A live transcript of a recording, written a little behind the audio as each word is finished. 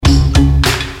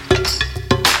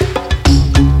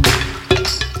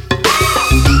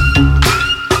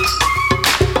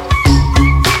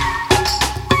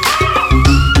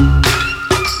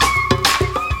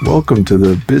welcome to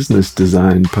the Business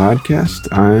Design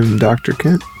Podcast. I'm Dr.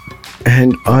 Kent.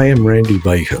 And I am Randy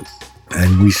Baker.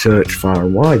 And we search far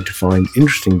and wide to find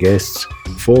interesting guests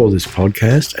for this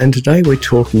podcast. And today we're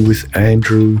talking with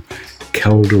Andrew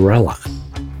Calderella.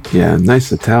 Yeah,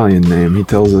 nice Italian name. He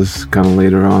tells us kind of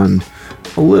later on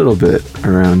a little bit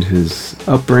around his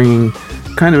upbringing.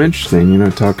 Kind of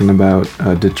interesting, talking about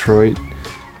Detroit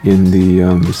in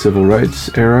the civil rights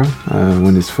era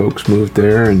when his folks moved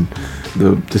there, and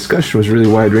the discussion was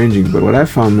really wide-ranging. But what I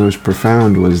found most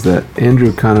profound was that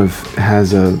Andrew kind of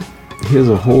has a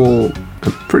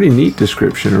pretty neat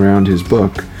description around his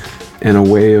book and a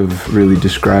way of really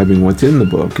describing what's in the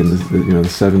book and the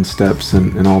 7 steps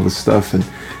and all the stuff. And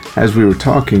as we were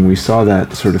talking, we saw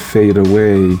that sort of fade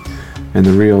away and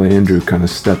the real Andrew kind of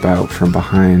step out from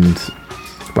behind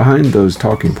those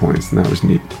talking points, and that was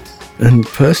neat. And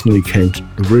personally, Kent,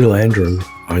 the real Andrew,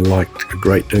 I liked a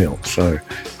great deal. So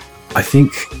I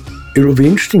think it will be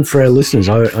interesting for our listeners,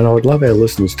 and I would love our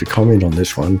listeners to comment on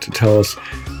this one, to tell us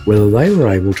whether they were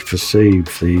able to perceive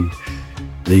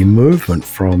the movement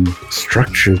from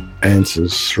structured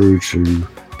answers through to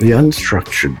the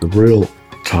unstructured, the real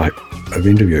type of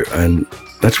interview. And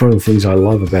that's one of the things I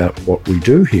love about what we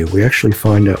do here. We actually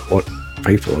find out what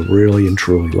people are really and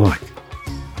truly like.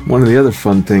 One of the other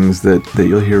fun things that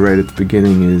you'll hear right at the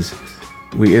beginning is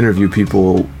we interview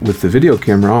people with the video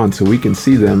camera on so we can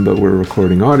see them, but we're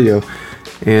recording audio.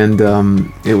 And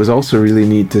it was also really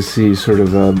neat to see sort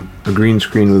of a green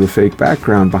screen with a fake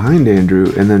background behind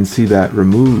Andrew and then see that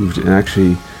removed. And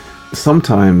actually,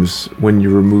 sometimes when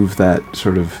you remove that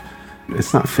sort of,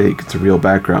 it's not fake, it's a real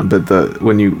background, but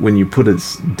when you put a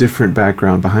different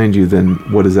background behind you than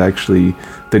what is actually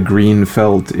the green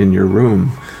felt in your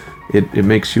room, it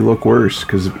makes you look worse,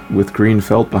 because with green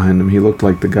felt behind him, he looked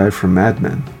like the guy from Mad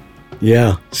Men.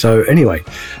 Yeah. So anyway,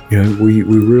 we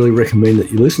really recommend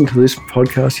that you listen to this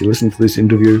podcast, you listen to this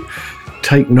interview,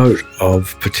 take note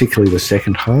of particularly the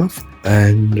second half,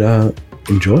 and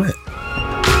enjoy it.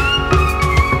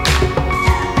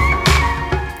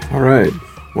 All right.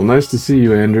 Well, nice to see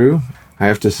you, Andrew. I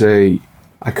have to say,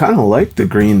 I kind of like the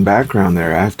green background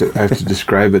there. I have to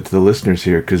describe it to the listeners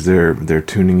here because they're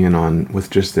tuning in on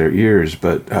with just their ears.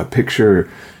 But picture,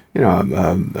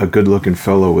 a good-looking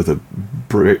fellow with a,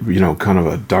 kind of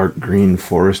a dark green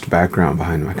forest background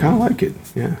behind him. I kind of like it.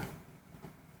 Yeah.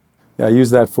 Yeah, I use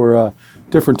that for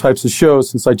different types of shows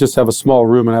since I just have a small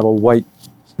room and I have a white,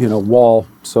 wall.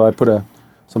 So I put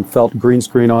some felt green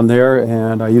screen on there,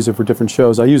 and I use it for different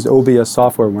shows. I use OBS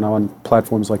software when I'm on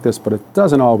platforms like this, but it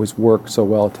doesn't always work so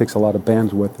well. It takes a lot of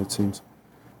bandwidth, it seems.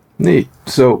 Neat.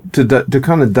 So to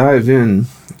kind of dive in,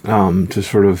 to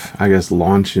sort of, I guess,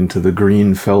 launch into the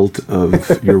green felt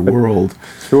of your world.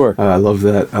 Sure. I love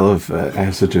that. I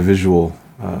have such a visual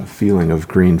feeling of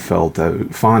green felt,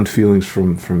 fond feelings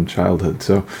from childhood.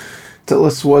 So tell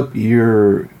us what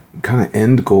your kind of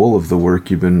end goal of the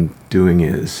work you've been doing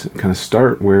is. Kind of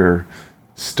start with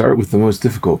the most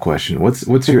difficult question.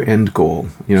 What's your end goal?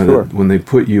 Sure. That when they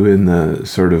put you in the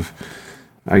sort of,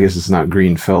 I guess it's not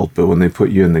green felt, but when they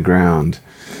put you in the ground,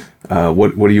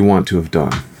 what do you want to have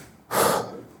done?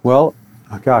 Well,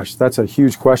 gosh, that's a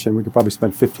huge question. We could probably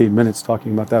spend 15 minutes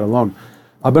talking about that alone.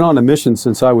 I've been on a mission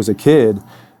since I was a kid,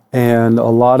 and a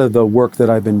lot of the work that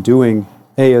I've been doing,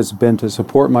 has been to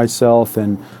support myself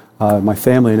and my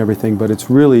family and everything, but it's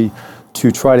really to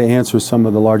try to answer some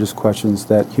of the largest questions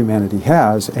that humanity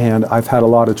has. And I've had a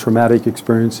lot of traumatic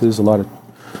experiences, a lot of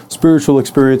spiritual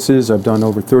experiences. I've done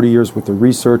over 30 years worth of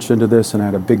research into this, and I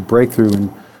had a big breakthrough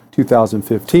in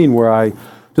 2015 where I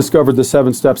discovered the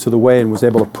 7 steps of the way and was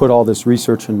able to put all this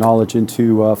research and knowledge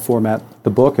into format the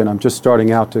book. And I'm just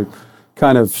starting out to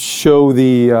kind of show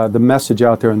the message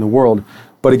out there in the world.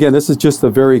 But again, this is just a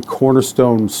very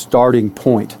cornerstone starting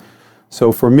point.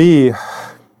 So for me,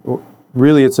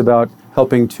 really it's about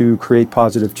helping to create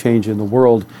positive change in the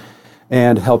world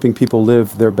and helping people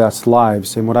live their best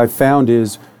lives. And what I've found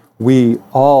is we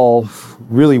all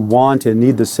really want and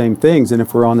need the same things. And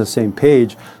if we're on the same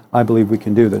page, I believe we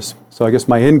can do this. So I guess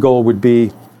my end goal would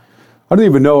be, I don't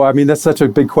even know. I mean, that's such a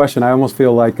big question. I almost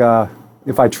feel like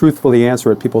if I truthfully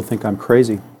answer it, people think I'm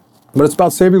crazy. But it's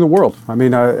about saving the world. I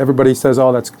mean, everybody says,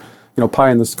 oh, that's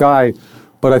pie in the sky.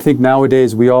 But I think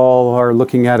nowadays we all are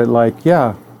looking at it like,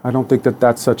 yeah, I don't think that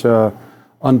that's such a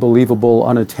unbelievable,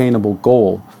 unattainable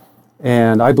goal.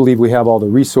 And I believe we have all the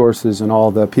resources and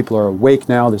all the people are awake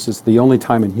now. This is the only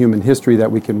time in human history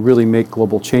that we can really make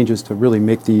global changes to really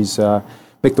make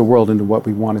make the world into what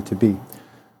we want it to be.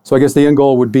 So I guess the end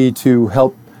goal would be to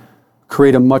help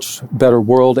create a much better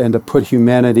world and to put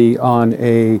humanity on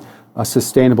a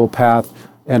sustainable path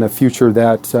and a future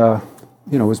that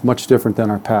is much different than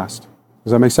our past.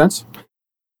 Does that make sense?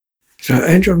 So,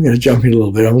 Andrew, I'm going to jump in a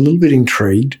little bit. I'm a little bit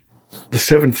intrigued. The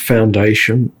seventh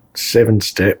foundation, 7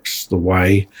 steps, the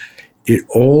way, it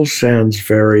all sounds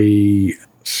very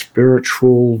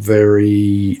spiritual,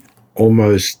 very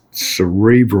almost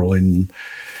cerebral.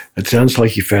 It sounds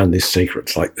like you found this secret.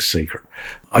 It's like the secret.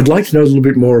 I'd like to know a little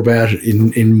bit more about it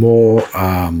in more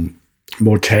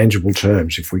tangible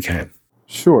terms, if we can.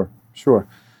 Sure.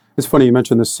 It's funny you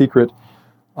mentioned the secret.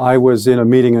 I was in a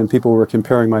meeting and people were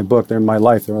comparing my book. They're in my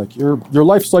life. They're like, your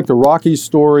life's like the Rocky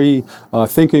story,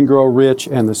 Think and Grow Rich,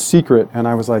 and The Secret. And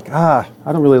I was like, I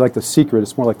don't really like The Secret.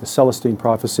 It's more like the Celestine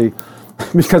Prophecy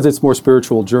because it's more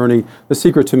spiritual journey. The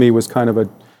Secret to me was kind of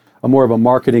a more of a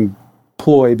marketing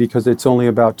ploy because it's only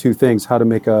about 2 things: how to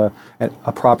make a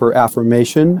proper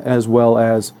affirmation as well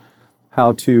as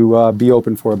how to be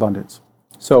open for abundance.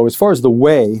 So as far as the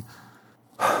way,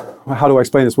 how do I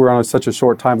explain this? We're on such a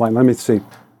short timeline. Let me see.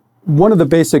 One of the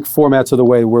basic formats of the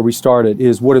way where we started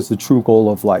is what is the true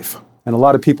goal of life? And a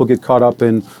lot of people get caught up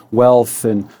in wealth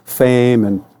and fame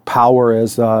and power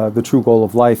as the true goal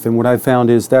of life. And what I found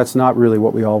is that's not really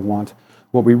what we all want.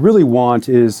 What we really want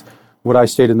is what I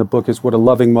state in the book is what a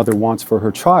loving mother wants for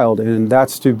her child, and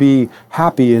that's to be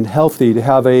happy and healthy, to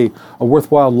have a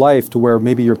worthwhile life to where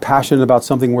maybe you're passionate about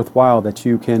something worthwhile that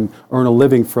you can earn a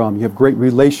living from. You have great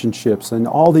relationships and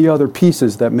all the other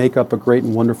pieces that make up a great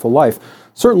and wonderful life.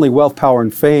 Certainly wealth, power,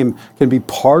 and fame can be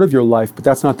part of your life, but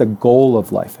that's not the goal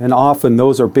of life. And often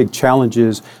those are big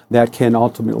challenges that can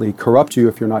ultimately corrupt you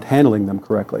if you're not handling them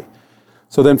correctly.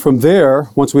 So then from there,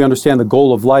 once we understand the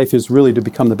goal of life is really to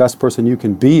become the best person you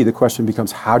can be, the question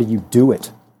becomes, how do you do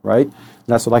it, right? And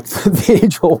that's like the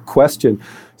age-old question.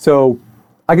 So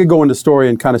I could go into story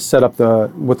and kind of set up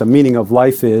what the meaning of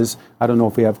life is. I don't know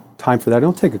if we have time for that.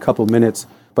 It'll take a couple of minutes.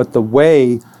 But the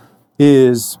way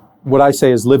is what I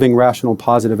say is living rational,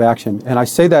 positive action. And I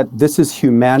say that this is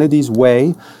humanity's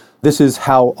way. This is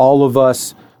how all of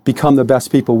us become the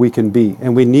best people we can be.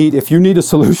 And if you need a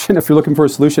solution, if you're looking for a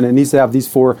solution, it needs to have these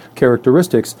 4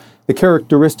 characteristics. The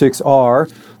characteristics are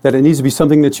that it needs to be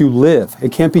something that you live.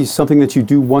 It can't be something that you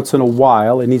do once in a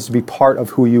while. It needs to be part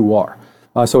of who you are.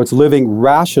 So it's living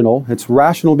rational. It's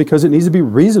rational because it needs to be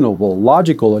reasonable,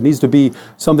 logical. It needs to be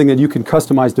something that you can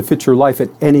customize to fit your life at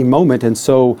any moment, and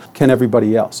so can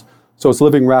everybody else. So it's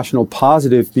living rational,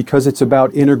 positive because it's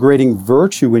about integrating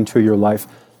virtue into your life.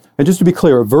 And just to be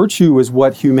clear, virtue is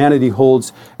what humanity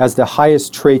holds as the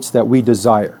highest traits that we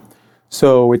desire.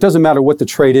 So it doesn't matter what the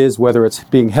trait is, whether it's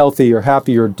being healthy or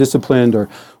happy or disciplined or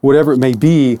whatever it may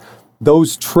be,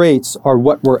 those traits are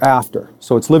what we're after.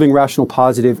 So it's living rational,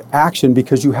 positive action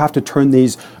because you have to turn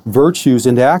these virtues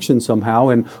into action somehow.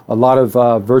 And a lot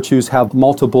of virtues have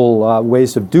multiple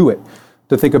ways to do it.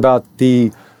 To think about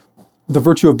the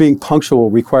virtue of being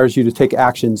punctual requires you to take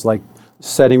actions like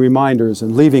setting reminders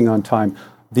and leaving on time.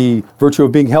 The virtue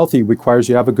of being healthy requires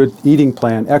you to have a good eating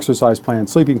plan, exercise plan,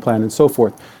 sleeping plan, and so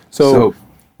forth. So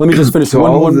let me just finish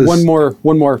one more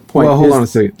point. Well, hold on a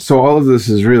second. So all of this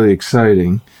is really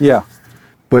exciting. Yeah.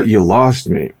 But you lost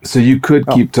me. So you could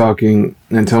keep talking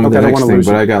and tell me the next thing,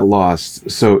 but I got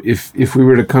lost. So if we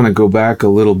were to kind of go back a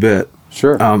little bit.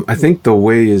 Sure. I think the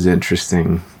way is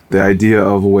interesting. The idea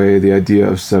of a way, the idea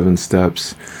of 7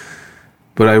 steps.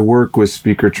 But I work with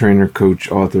speaker, trainer, coach,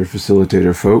 author,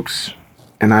 facilitator folks.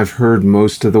 And I've heard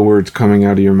most of the words coming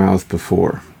out of your mouth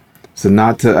before. So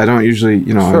I don't usually,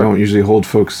 Sure. I don't usually hold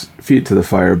folks' feet to the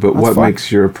fire, but what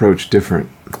makes your approach different?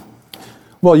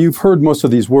 Well, you've heard most of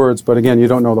these words, but again, you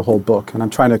don't know the whole book. And I'm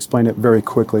trying to explain it very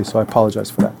quickly, so I apologize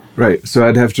for that. Right. So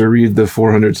I'd have to read the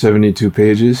 472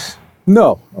 pages?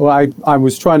 No. Well, I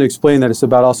was trying to explain that it's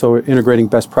about also integrating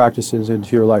best practices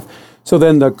into your life. So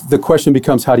then the question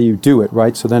becomes, how do you do it,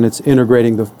 right? So then it's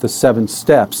integrating the 7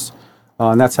 steps.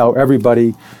 And that's how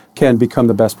everybody can become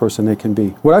the best person they can be.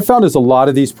 What I found is a lot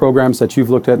of these programs that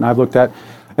you've looked at and I've looked at,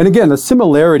 and again, the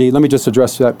similarity, let me just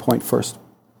address that point first.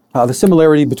 The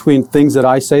similarity between things that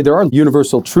I say, there are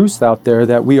universal truths out there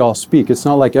that we all speak. It's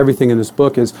not like everything in this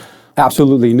book is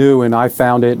absolutely new and I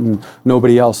found it and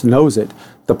nobody else knows it.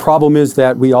 The problem is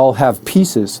that we all have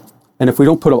pieces. And if we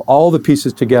don't put all the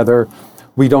pieces together,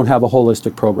 we don't have a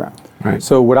holistic program. Right.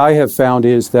 So what I have found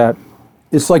is that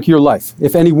it's like your life.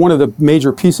 If any one of the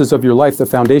major pieces of your life, the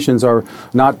foundations are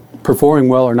not performing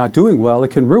well or not doing well,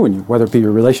 it can ruin you, whether it be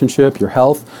your relationship, your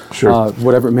health, Sure.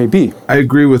 whatever it may be. I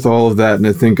agree with all of that, and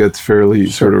I think that's fairly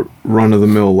sort of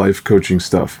run-of-the-mill life coaching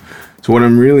stuff. So what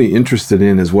I'm really interested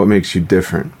in is what makes you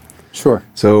different. Sure.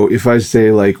 So if I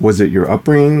say, like, was it your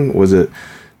upbringing? Was it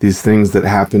these things that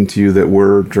happened to you that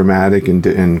were dramatic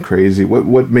and crazy?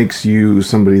 What makes you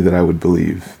somebody that I would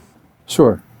believe?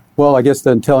 Sure. Well, I guess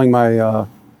then telling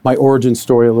my origin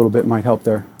story a little bit might help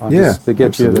there. Just to get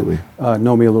absolutely. you to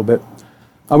know me a little bit.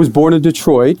 I was born in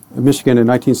Detroit, Michigan in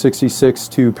 1966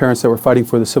 to parents that were fighting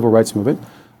for the civil rights movement.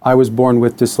 I was born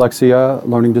with dyslexia,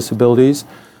 learning disabilities,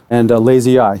 and a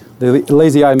lazy eye. The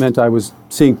lazy eye meant I was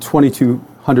seeing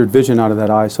 2200 vision out of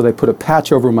that eye, so they put a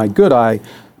patch over my good eye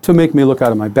to make me look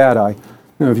out of my bad eye.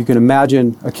 You know, if you can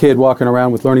imagine a kid walking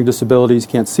around with learning disabilities,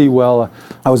 can't see well,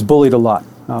 I was bullied a lot,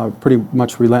 pretty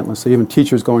much relentlessly. Even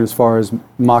teachers going as far as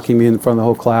mocking me in front of the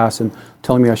whole class and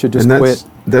telling me I should just quit.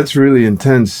 That's really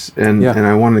intense, and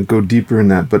I want to go deeper in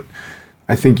that, but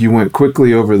I think you went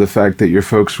quickly over the fact that your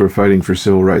folks were fighting for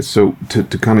civil rights. So to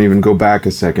kind of even go back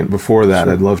a second, before that,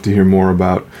 I'd love to hear more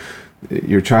about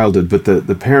your childhood, but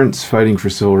the parents fighting for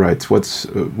civil rights,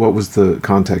 what was the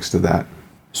context of that?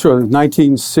 Sure,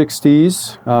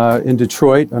 1960s in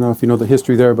Detroit. I don't know if you know the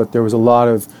history there, but there was a lot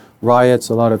of riots,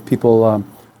 a lot of people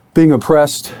being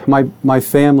oppressed. My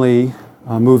family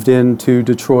moved into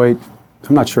Detroit.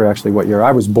 I'm not sure actually what year.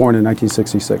 I was born in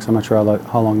 1966. I'm not sure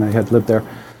how long they had lived there.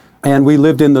 And we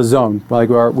lived in the zone.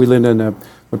 We lived in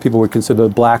what people would consider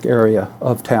the black area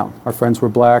of town. Our friends were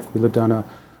black. We lived on a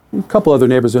couple other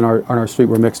neighbors on our street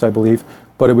were mixed, I believe.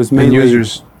 But it was mainly... And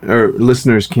users or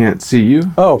listeners can't see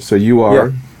you? Oh. So you are...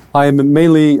 Yeah. I am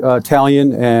mainly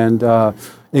Italian and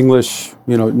English,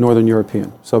 Northern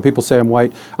European. So people say I'm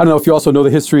white. I don't know if you also know the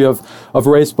history of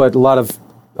race, but a lot of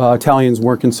Italians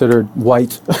weren't considered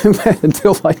white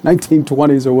until like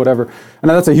 1920s or whatever.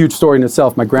 And that's a huge story in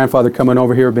itself. My grandfather coming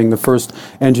over here, being the first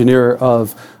engineer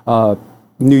of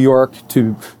New York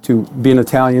to be an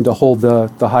Italian, to hold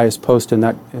the highest post in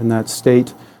that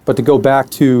state. But to go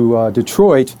back to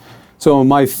Detroit, so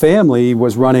my family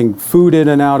was running food in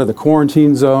and out of the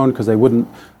quarantine zone because they wouldn't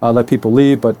let people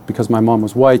leave. But because my mom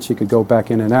was white, she could go back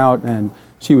in and out. And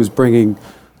she was bringing,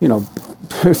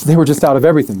 they were just out of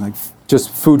everything, like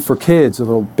just food for kids, a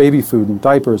little baby food and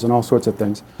diapers and all sorts of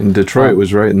things. And Detroit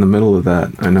was right in the middle of that,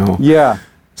 I know. Yeah.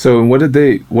 So what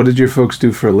did your folks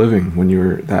do for a living when you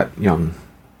were that young?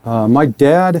 My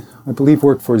dad, I believe,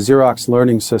 worked for Xerox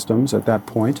Learning Systems at that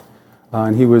point.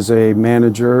 And he was a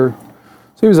manager.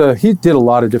 So he did a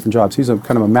lot of different jobs. He's a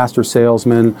kind of a master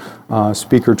salesman,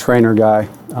 speaker, trainer guy.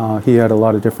 He had a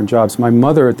lot of different jobs. My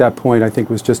mother at that point, I think,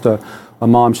 was just a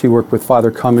mom. She worked with Father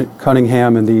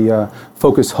Cunningham in the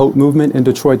Focus Hope movement in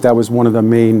Detroit. That was one of the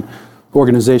main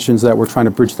organizations that were trying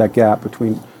to bridge that gap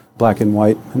between black and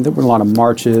white. And there were a lot of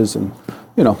marches and,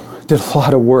 did a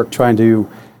lot of work trying to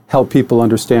help people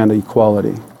understand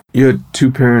equality. You had two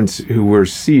parents who were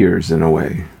seers in a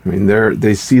way. I mean,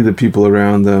 they see the people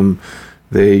around them.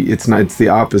 It's the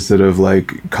opposite of like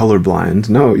colorblind.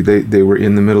 No, they were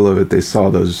in the middle of it. They saw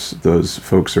those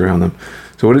folks around them.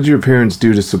 So what did your parents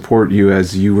do to support you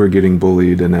as you were getting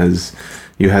bullied and as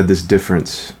you had this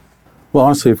difference? Well,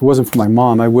 honestly, if it wasn't for my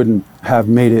mom, I wouldn't have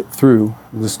made it through.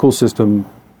 The school system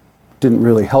didn't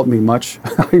really help me much.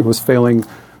 I was failing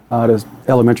out of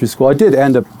elementary school. I did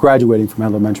end up graduating from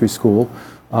elementary school,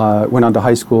 went on to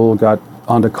high school, got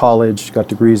on to college, got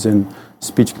degrees in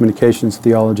speech communications,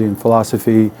 theology, and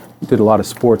philosophy, did a lot of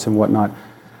sports and whatnot.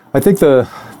 I think the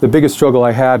biggest struggle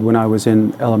I had when I was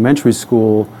in elementary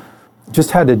school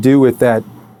just had to do with that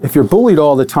if you're bullied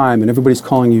all the time and everybody's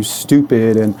calling you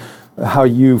stupid and how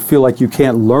you feel like you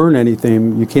can't learn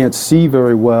anything, you can't see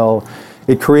very well,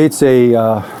 it creates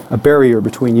a barrier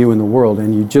between you and the world,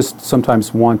 and you just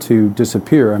sometimes want to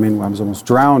disappear. I mean, I was almost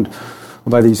drowned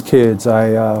by these kids.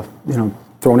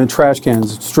 Thrown in trash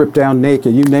cans, stripped down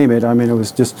naked, you name it. I mean, it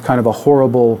was just kind of a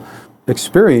horrible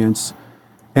experience.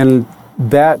 And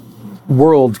that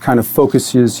world kind of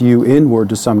focuses you inward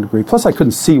to some degree. Plus, I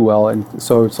couldn't see well. And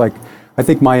so it's like, I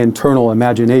think my internal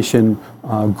imagination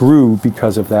grew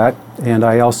because of that. And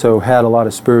I also had a lot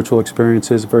of spiritual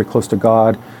experiences, very close to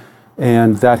God.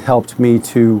 And that helped me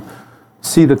to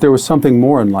see that there was something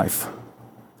more in life.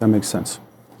 That makes sense.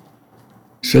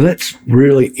 So that's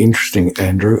really interesting,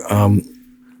 Andrew.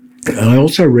 And I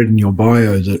also read in your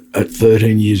bio that at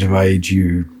 13 years of age,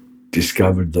 you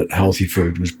discovered that healthy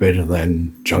food was better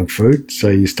than junk food. So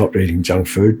you stopped eating junk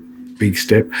food. Big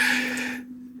step.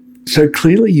 So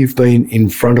clearly you've been in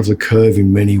front of the curve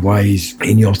in many ways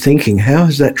in your thinking. How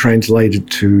has that translated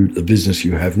to the business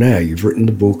you have now? You've written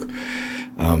the book.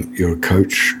 You're a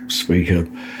coach, speaker.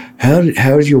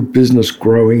 How is your business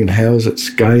growing and how is it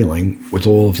scaling with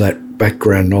all of that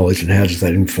background knowledge, and how does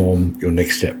that inform your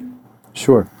next step?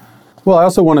 Sure. Well, I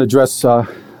also want to address a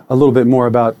little bit more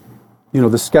about,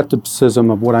 the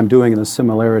skepticism of what I'm doing and the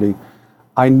similarity.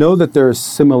 I know that there is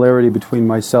similarity between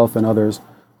myself and others,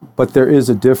 but there is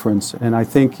a difference. And I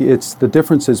think the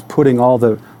difference is putting all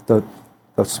the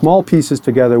the small pieces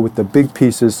together with the big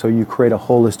pieces so you create a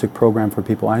holistic program for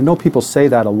people. I know people say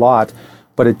that a lot,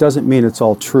 but it doesn't mean it's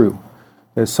all true.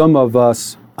 Some of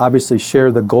us obviously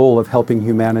share the goal of helping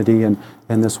humanity and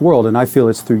this world, and I feel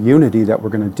it's through unity that we're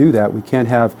going to do that. We can't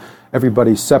have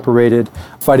everybody separated,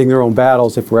 fighting their own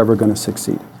battles if we're ever going to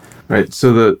succeed. Right.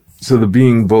 So the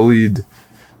being bullied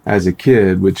as a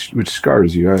kid, which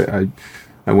scars you.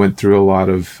 I went through a lot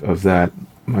of that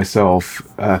myself.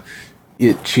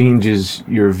 It changes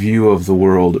your view of the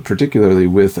world, particularly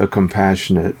with a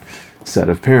compassionate set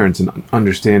of parents and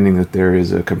understanding that there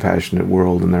is a compassionate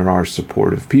world and there are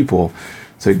supportive people.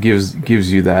 So it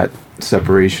gives you that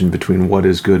separation between what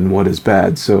is good and what is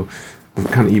bad. So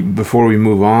kind of before we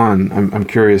move on, I'm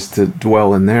curious to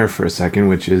dwell in there for a second,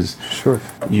 which is, sure,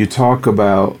 you talk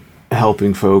about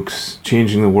helping folks,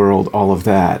 changing the world, all of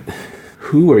that.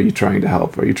 Who are you trying to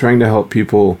help? Are you trying to help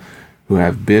people who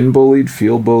have been bullied,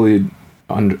 feel bullied,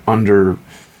 under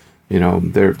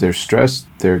they're stressed,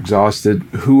 they're exhausted?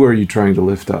 Who are you trying to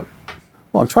lift up?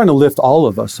 Well, I'm trying to lift all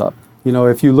of us up.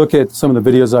 If you look at some of the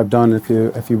videos I've done,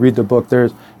 if you read the book,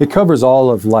 it covers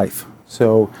all of life.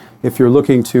 So if you're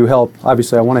looking to help,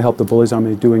 obviously I want to help the bullies.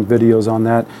 I'm doing videos on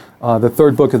that. The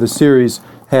third book of the series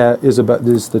is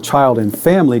the Child and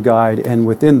Family Guide, and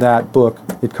within that book,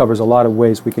 it covers a lot of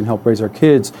ways we can help raise our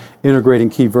kids, integrating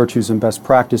key virtues and best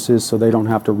practices so they don't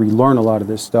have to relearn a lot of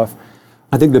this stuff.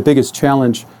 I think the biggest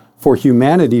challenge for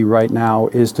humanity right now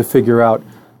is to figure out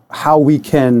how we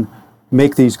can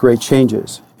make these great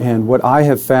changes. And what I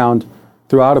have found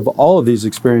throughout of all of these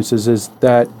experiences is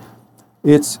that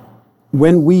it's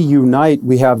when we unite,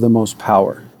 we have the most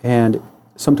power. And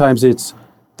sometimes it's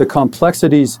the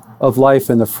complexities of life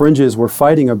and the fringes we're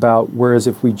fighting about, whereas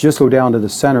if we just go down to the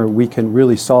center, we can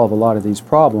really solve a lot of these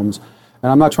problems. And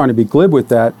I'm not trying to be glib with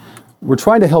that. We're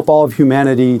trying to help all of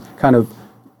humanity kind of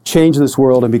change this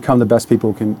world and become the best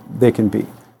people they can be.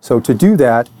 So to do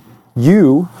that,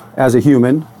 you, as a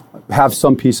human, have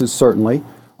some pieces certainly,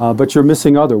 but you're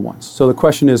missing other ones. So the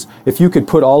question is, if you could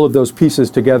put all of those pieces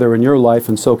together in your life,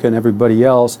 and so can everybody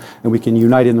else, and we can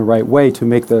unite in the right way to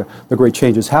make the great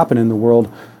changes happen in the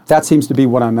world, that seems to be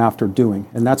what I'm after doing.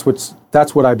 And that's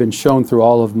what I've been shown through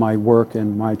all of my work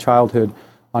and my childhood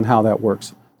on how that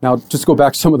works. Now, just to go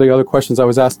back to some of the other questions I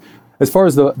was asked. As far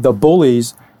as the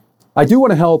bullies, I do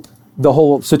want to help the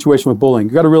whole situation with bullying.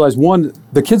 You got to realize, one,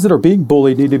 the kids that are being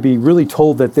bullied need to be really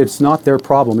told that it's not their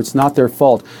problem, it's not their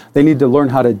fault. They need to learn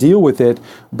how to deal with it,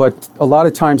 but a lot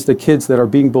of times the kids that are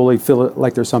being bullied feel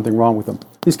like there's something wrong with them.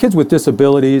 These kids with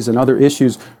disabilities and other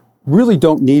issues really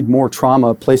don't need more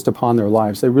trauma placed upon their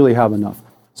lives. They really have enough.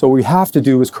 So what we have to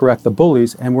do is correct the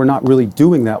bullies, and we're not really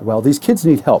doing that well. These kids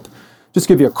need help. Just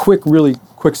give you a really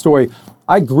quick story.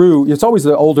 It's always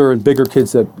the older and bigger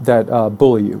kids that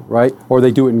bully you, right? Or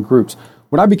they do it in groups.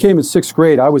 When I became in 6th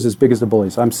grade, I was as big as the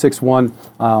bullies. I'm 6'1",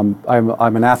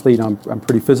 I'm an athlete, I'm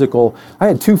pretty physical. I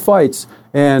had 2 fights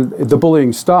and the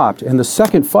bullying stopped. And the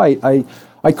second fight,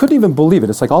 I couldn't even believe it.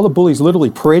 It's like all the bullies literally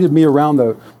paraded me around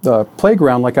the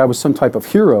playground like I was some type of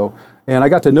hero. And I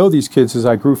got to know these kids as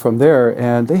I grew from there,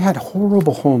 and they had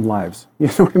horrible home lives. You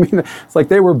know what I mean? It's like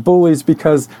they were bullies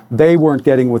because they weren't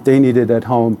getting what they needed at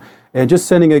home. And just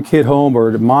sending a kid home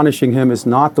or admonishing him is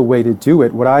not the way to do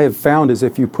it. What I have found is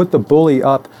if you put the bully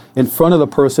up in front of the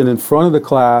person, in front of the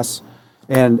class,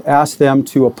 and ask them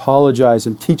to apologize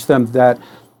and teach them that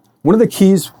one of the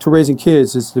keys to raising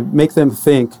kids is to make them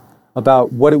think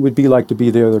about what it would be like to be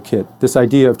the other kid. This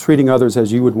idea of treating others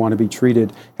as you would want to be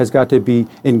treated has got to be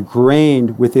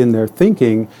ingrained within their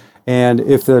thinking. And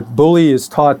if the bully is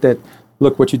taught that,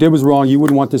 look, what you did was wrong, you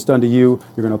wouldn't want this done to you,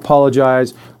 you're going to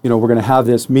apologize, we're going to have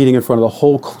this meeting in front of the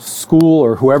whole school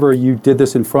or whoever you did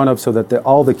this in front of so that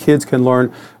all the kids can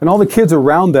learn, and all the kids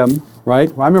around them,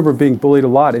 right? I remember being bullied a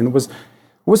lot, and it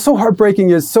was so heartbreaking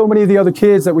is so many of the other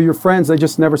kids that were your friends, they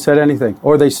just never said anything,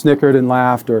 or they snickered and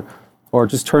laughed or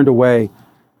just turned away.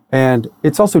 And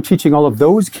it's also teaching all of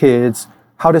those kids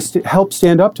how to help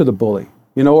stand up to the bully.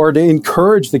 Or to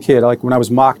encourage the kid, like when I was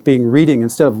mocked being reading,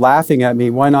 instead of laughing at me,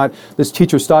 why not this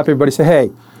teacher stop everybody, say, hey,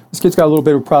 this kid's got a little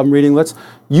bit of a problem reading.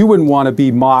 You wouldn't want to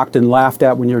be mocked and laughed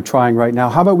at when you're trying right now.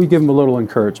 How about we give him a little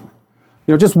encouragement?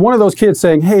 Just one of those kids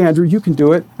saying, hey, Andrew, you can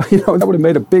do it. That would have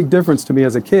made a big difference to me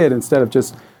as a kid instead of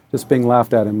just being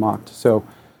laughed at and mocked. So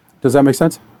does that make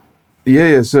sense?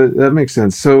 Yeah, so that makes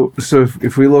sense. So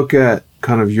if we look at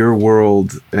kind of your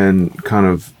world and kind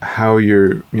of how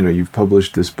you've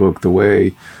published this book the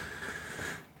way,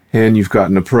 and you've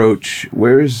got an approach,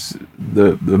 where's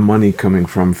the money coming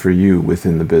from for you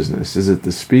within the business? Is it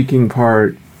the speaking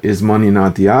part? Is money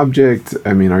not the object?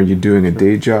 I mean, are you doing a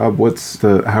day job?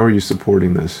 How are you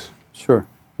supporting this? Sure.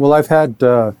 Well, I've had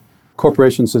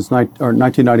corporation since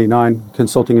 1999.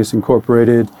 Consulting is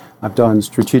incorporated. I've done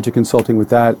strategic consulting with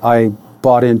that. I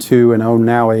bought into and own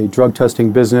now a drug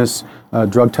testing business,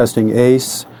 Drug Testing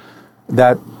Ace.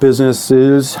 That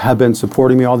businesses have been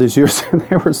supporting me all these years, and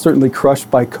they were certainly crushed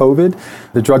by COVID.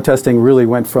 The drug testing really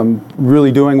went from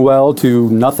really doing well to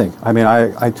nothing. I mean,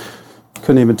 I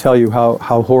couldn't even tell you how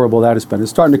horrible that has been. It's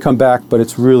starting to come back, but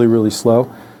it's really, really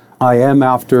slow. I am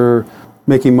after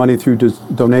making money through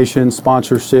donations,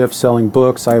 sponsorships, selling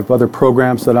books. I have other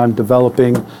programs that I'm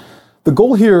developing. The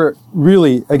goal here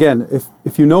really, again,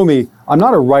 if you know me, I'm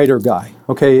not a writer guy,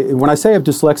 okay? When I say I have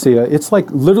dyslexia, it's like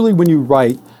literally when you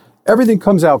write, everything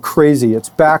comes out crazy. It's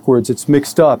backwards. It's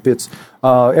mixed up. It's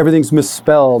everything's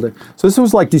misspelled. So this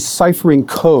was like deciphering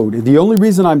code. The only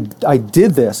reason I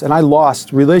did this, and I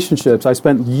lost relationships. I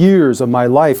spent years of my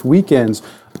life, weekends,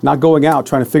 not going out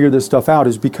trying to figure this stuff out,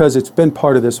 is because it's been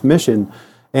part of this mission.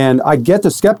 And I get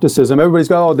the skepticism. Everybody's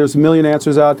got, oh, there's a million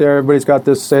answers out there. Everybody's got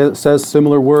this, says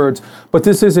similar words. But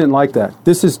this isn't like that.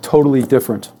 This is totally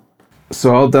different.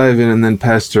 So I'll dive in and then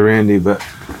pass to Randy, but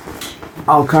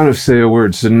I'll kind of say a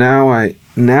word. So now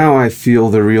I feel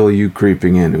the real you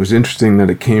creeping in. It was interesting that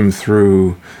it came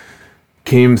through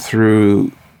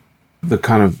the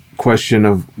kind of question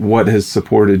of what has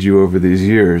supported you over these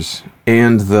years,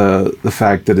 and the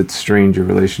fact that it's strained your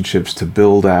relationships to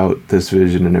build out this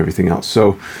vision and everything else.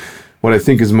 So what I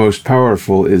think is most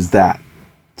powerful is that.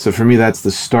 So for me, that's the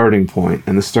starting point,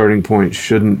 and the starting point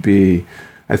shouldn't be,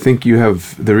 I think you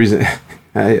have the reason,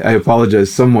 I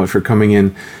apologize somewhat for coming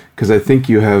in, because I think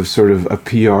you have sort of a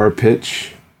PR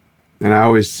pitch, and I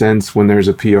always sense when there's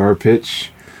a PR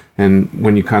pitch, and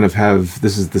when you kind of have,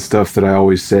 this is the stuff that I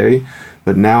always say,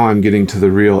 but now I'm getting to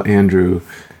the real Andrew,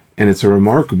 and it's a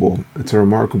remarkable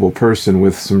person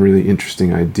with some really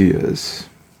interesting ideas.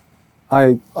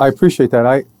 I appreciate that.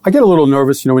 I get a little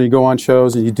nervous, when you go on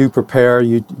shows and you do prepare.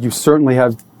 You certainly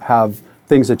have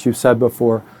things that you've said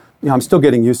before. I'm still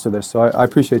getting used to this, so I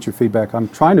appreciate your feedback. I'm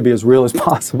trying to be as real as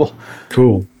possible.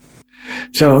 Cool.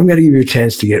 So I'm going to give you a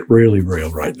chance to get really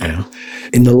real right now.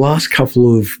 In the last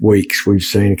couple of weeks, we've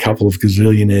seen a couple of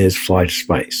gazillionaires fly to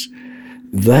space.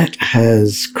 That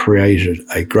has created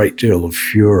a great deal of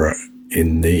furor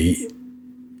in the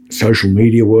social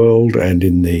media world and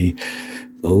in the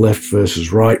left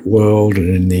versus right world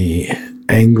and in the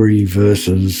angry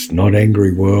versus not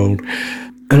angry world.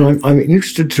 And I'm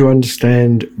interested to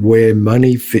understand where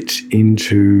money fits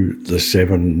into the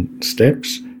 7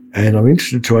 steps. And I'm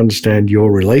interested to understand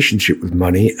your relationship with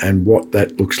money and what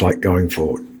that looks like going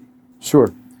forward.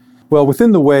 Sure. Well,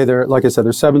 within the way, like I said,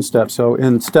 there's 7 steps. So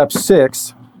in step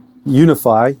 6,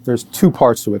 unify, there's 2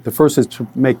 parts to it. The first is to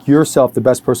make yourself the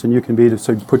best person you can be,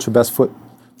 so you put your best foot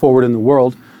forward in the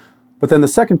world. But then the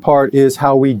second part is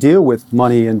how we deal with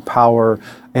money and power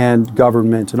and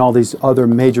government and all these other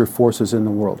major forces in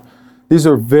the world. These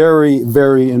are very,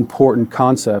 very important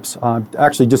concepts. I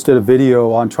actually just did a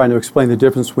video on trying to explain the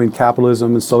difference between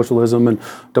capitalism and socialism and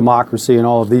democracy and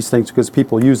all of these things, because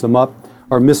people use them up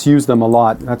or misuse them a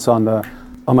lot. That's on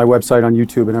my website, on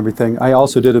YouTube and everything. I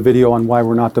also did a video on why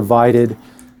we're not divided.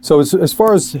 So as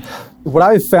far as what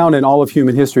I've found in all of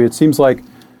human history, it seems like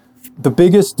the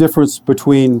biggest difference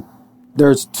between,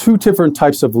 there's 2 different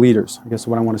types of leaders. I guess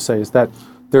what I want to say is that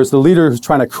there's the leader who's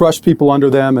trying to crush people under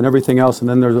them and everything else, and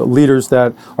then there's the leaders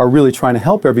that are really trying to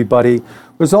help everybody.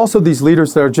 There's also these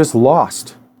leaders that are just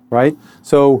lost, right?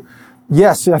 So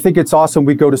yes, I think it's awesome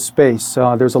we go to space.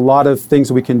 There's a lot of things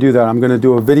that we can do that. I'm going to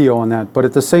do a video on that. But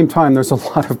at the same time, there's a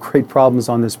lot of great problems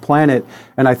on this planet.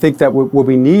 And I think that what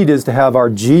we need is to have our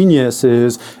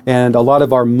geniuses and a lot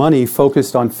of our money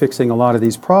focused on fixing a lot of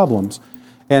these problems.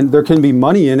 And there can be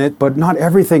money in it, but not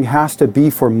everything has to be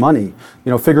for money.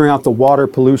 Figuring out the water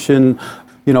pollution,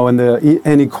 and the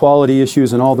inequality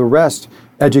issues and all the rest.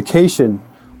 Education,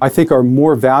 I think, are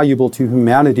more valuable to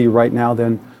humanity right now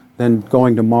than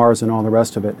going to Mars and all the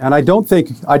rest of it. And I don't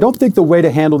think the way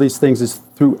to handle these things is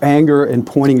through anger and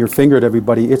pointing your finger at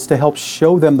everybody. It's to help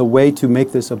show them the way to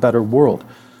make this a better world.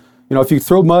 If you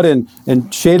throw mud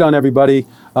and shade on everybody,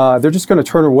 they're just going to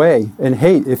turn away and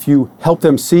hate. If you help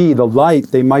them see the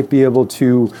light, they might be able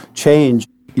to change.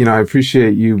 I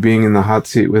appreciate you being in the hot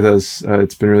seat with us.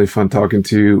 It's been really fun talking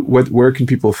to you. Where can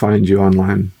people find you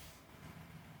online?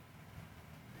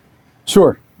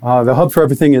 Sure. The hub for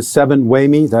everything is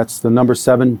 7wayme. That's the number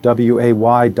 7,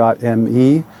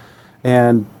 WAY.me.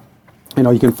 And,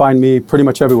 you can find me pretty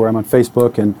much everywhere. I'm on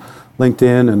Facebook and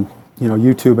LinkedIn and,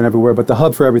 YouTube and everywhere. But the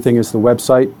hub for everything is the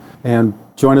website. And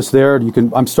join us there.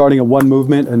 I'm starting a One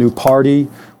Movement, a new party.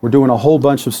 We're doing a whole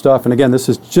bunch of stuff. And again, this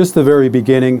is just the very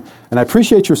beginning. And I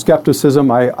appreciate your skepticism.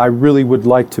 I really would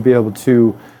like to be able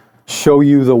to show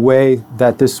you the way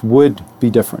that this would be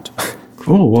different.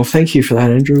 Oh, well, thank you for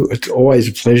that, Andrew. It's always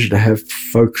a pleasure to have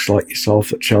folks like yourself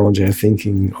that challenge our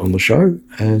thinking on the show,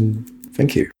 and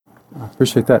thank you. I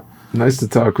appreciate that. Nice to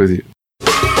talk with you.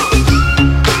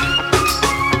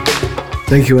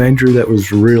 Thank you, Andrew. That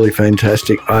was really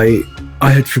fantastic. I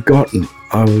had forgotten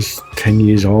I was 10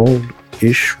 years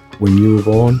old-ish when you were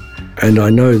born, and I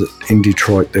know that in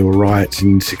Detroit there were riots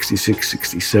in 66,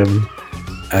 67,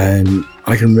 and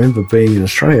I can remember being in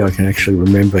Australia. I can actually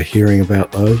remember hearing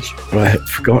about those, but I had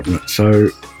forgotten it. So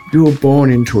you were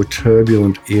born into a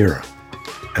turbulent era,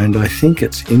 and I think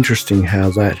it's interesting how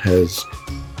that has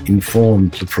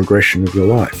informed the progression of your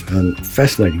life, and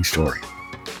fascinating story.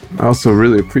 I also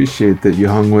really appreciate that you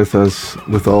hung with us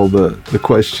with all the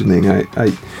questioning.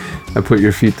 I put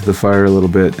your feet to the fire a little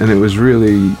bit, and it was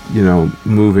really,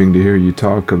 moving to hear you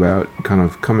talk about kind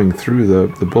of coming through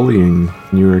the bullying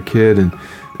when you were a kid, and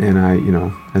I,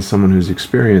 as someone who's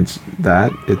experienced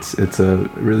that, it's a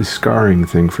really scarring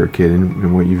thing for a kid,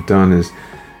 and what you've done is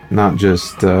not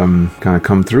just kind of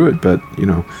come through it, but,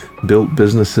 built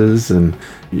businesses, and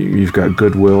you've got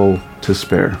goodwill to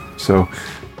spare. So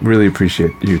really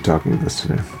appreciate you talking with us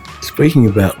today. Speaking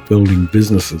about building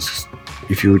businesses,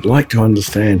 if you would like to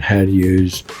understand how to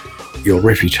use your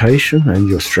reputation and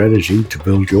your strategy to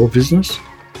build your business,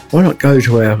 why not go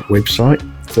to our website,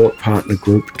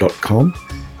 thoughtpartnergroup.com,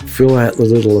 fill out the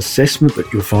little assessment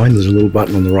that you'll find. There's a little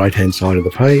button on the right-hand side of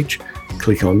the page.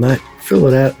 Click on that, fill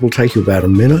it out. Will take you about a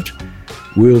minute.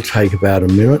 We'll take about a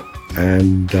minute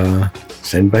and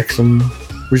send back some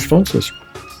responses.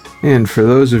 And for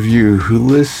those of you who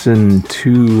listen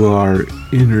to our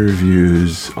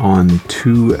interviews on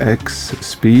 2x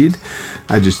speed,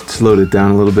 I just slowed it down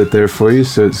a little bit there for you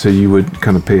so you would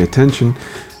kind of pay attention.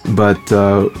 But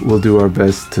we'll do our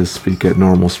best to speak at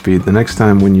normal speed the next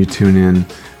time when you tune in,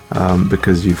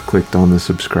 because you've clicked on the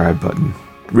subscribe button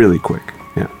really quick.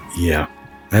 Yeah,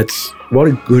 that's what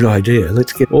a good idea.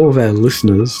 Let's get all of our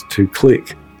listeners to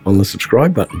click on the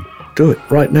subscribe button. Do it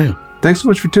right now. Thanks so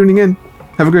much for tuning in.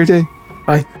 Have a great day.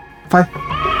 Bye.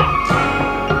 Bye.